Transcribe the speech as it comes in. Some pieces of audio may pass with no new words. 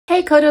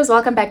Hey coders,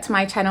 welcome back to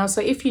my channel.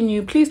 So if you're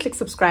new, please click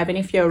subscribe, and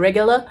if you're a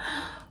regular,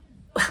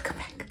 welcome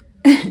back.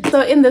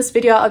 So in this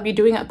video I'll be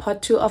doing a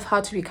part 2 of how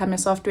to become a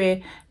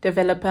software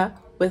developer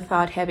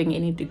without having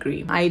any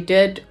degree. I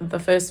did the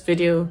first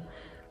video,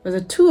 was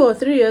it 2 or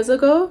 3 years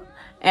ago,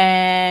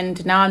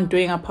 and now I'm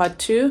doing a part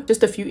 2,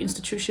 just a few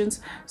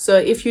institutions. So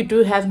if you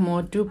do have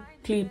more,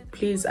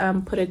 please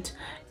put it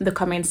in the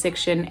comment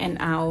section, and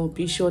I'll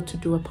be sure to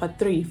do a part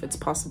 3 if it's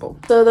possible.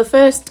 So the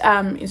first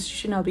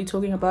institution I'll be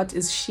talking about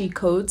is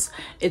sheCodes.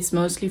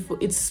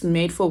 It's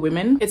made for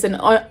women. It's an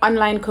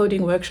online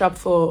coding workshop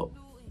for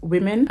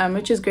women,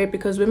 which is great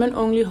because women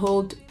only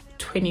hold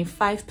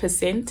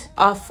 25%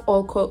 of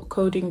all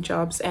coding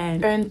jobs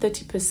and earn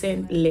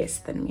 30% less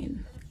than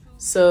men.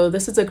 So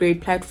this is a great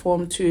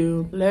platform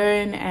to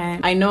learn,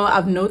 and I know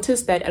I've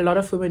noticed that a lot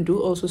of women do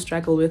also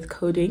struggle with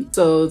coding,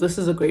 so this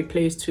is a great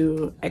place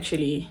to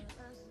actually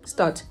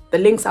start.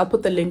 I'll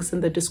put the links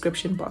in the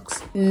description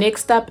box.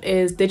 Next up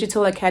is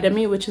Digital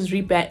Academy, which is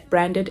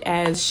rebranded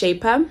as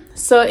Shaper.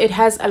 So it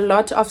has a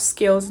lot of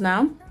skills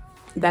now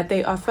that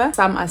they offer.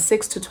 Some are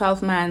 6 to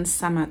 12 months,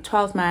 some are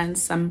 12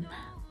 months, some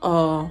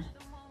are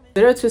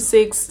 0 to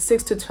 6,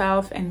 6 to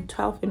 12, and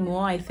 12 and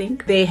more, I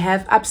think. They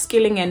have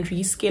upskilling and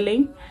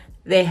reskilling.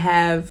 They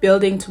have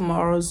building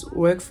tomorrow's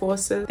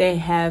workforces. They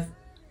have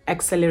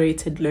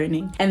accelerated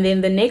learning. And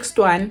then the next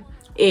one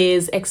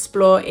is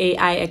Explore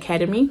AI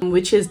Academy,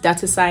 which is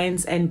data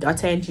science and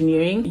data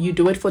engineering. You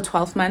do it for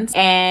 12 months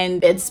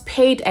and it's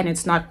paid and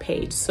it's not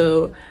paid.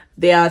 So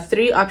there are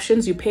 3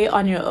 options. You pay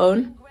on your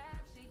own.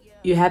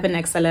 You have an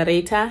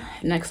accelerator.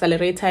 An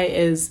accelerator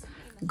is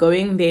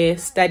going there,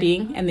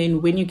 studying, and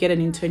then when you get an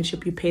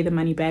internship, you pay the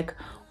money back.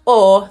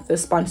 Or the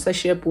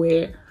sponsorship,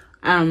 where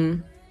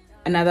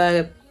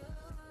another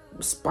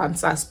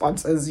sponsor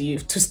sponsors you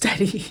to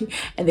study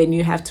and then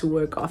you have to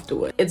work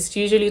afterward. It's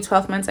usually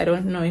 12 months. I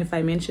don't know if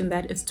I mentioned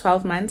that. It's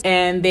 12 months,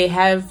 and they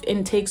have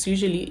intakes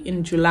usually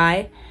in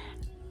July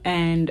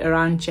and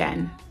around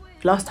Jan,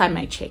 last time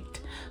I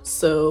checked.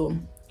 So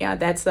yeah,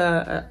 that's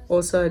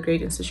also a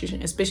great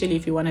institution, especially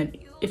if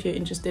you're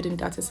interested in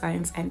data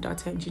science and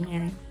data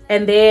engineering.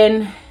 And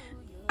then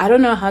I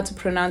don't know how to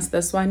pronounce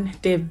this one,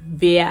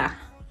 deviare.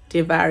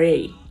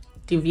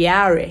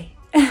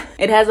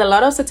 It has a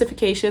lot of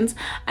certifications.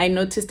 I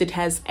noticed it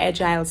has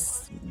agile.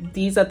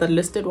 These are the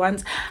listed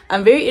ones.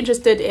 I'm very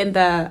interested in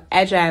the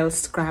agile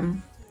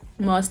Scrum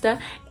Master.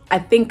 I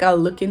think I'll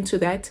look into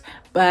that.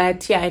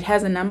 But yeah, it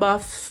has a number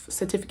of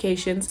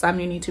certifications. Some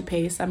you need to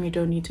pay, some you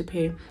don't need to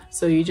pay.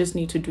 So you just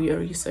need to do your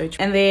research.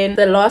 And then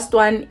the last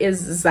one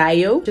is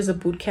Zaio, which is a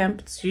bootcamp.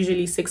 It's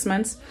usually 6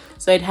 months.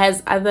 So it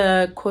has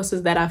other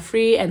courses that are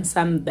free and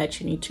some that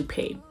you need to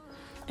pay.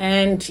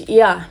 And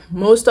yeah,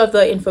 most of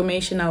the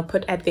information I'll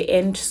put at the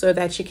end so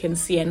that you can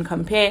see and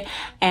compare.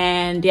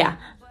 And yeah,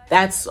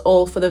 that's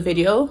all for the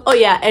video. Oh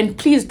yeah, and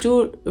please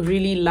do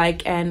really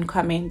like and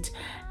comment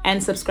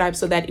and subscribe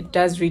so that it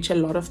does reach a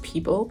lot of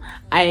people.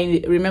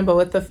 I remember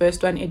with the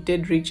first one, it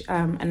did reach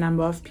a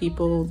number of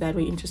people that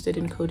were interested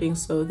in coding.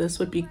 So this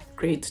would be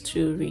great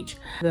to reach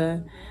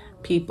the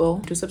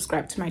people to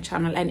subscribe to my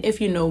channel. And if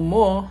you know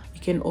more,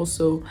 you can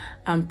also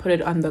put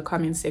it on the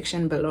comment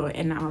section below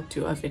and I'll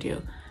do a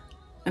video.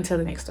 Until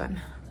the next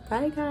one.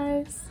 Bye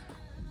guys.